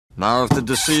Now, if the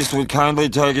deceased would kindly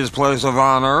take his place of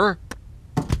honor.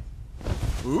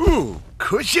 Ooh,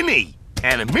 cushiony.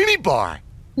 And a minibar.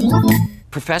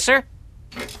 Professor?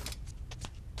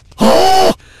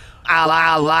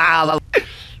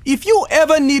 If you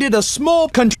ever needed a small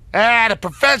country... The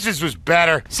professor's was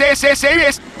better. Say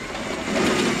this.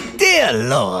 Dear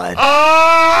Lord.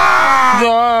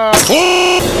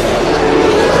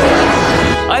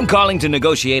 I'm calling to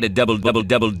negotiate a double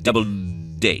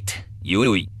date.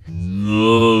 You...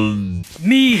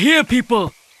 Me hear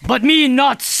people, but me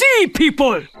not see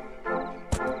people.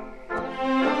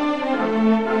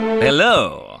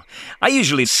 Hello. I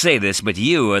usually say this, but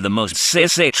you are the most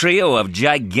sissy trio of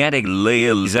gigantic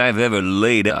layers I've ever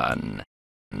laid on.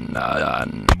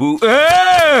 Boo.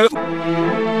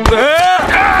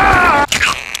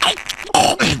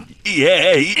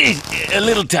 Yeah, a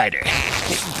little tighter.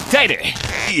 Tighter.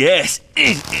 Yes,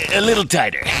 a little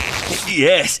tighter.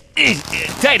 Yes,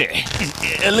 tighter.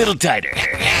 A little tighter.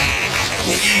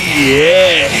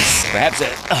 Yes. Perhaps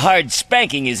a hard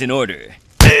spanking is in order.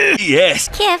 Yes.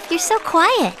 Kif, you're so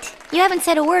quiet. You haven't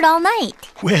said a word all night.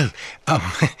 Well,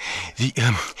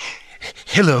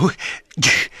 hello.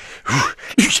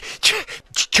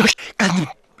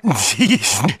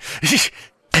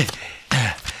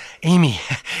 Amy,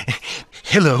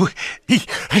 hello.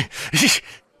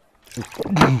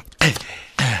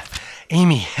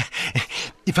 Amy,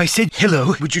 if I said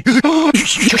hello, would you...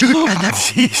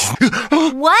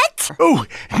 What? Oh,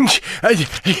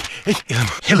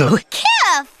 hello.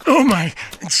 Kif! Oh my...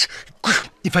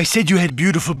 If I said you had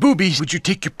beautiful boobies, would you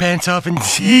take your pants off and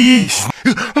see?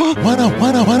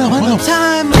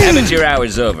 Time. Amateur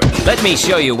hour's over. Let me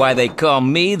show you why they call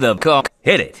me the cock.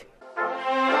 Hit it.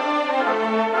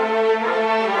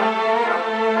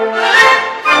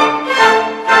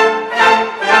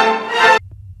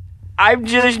 I'm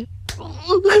just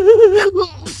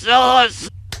so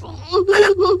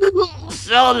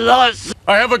lost.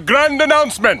 I have a grand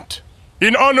announcement.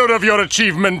 In honor of your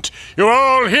achievement, you are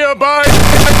all hereby...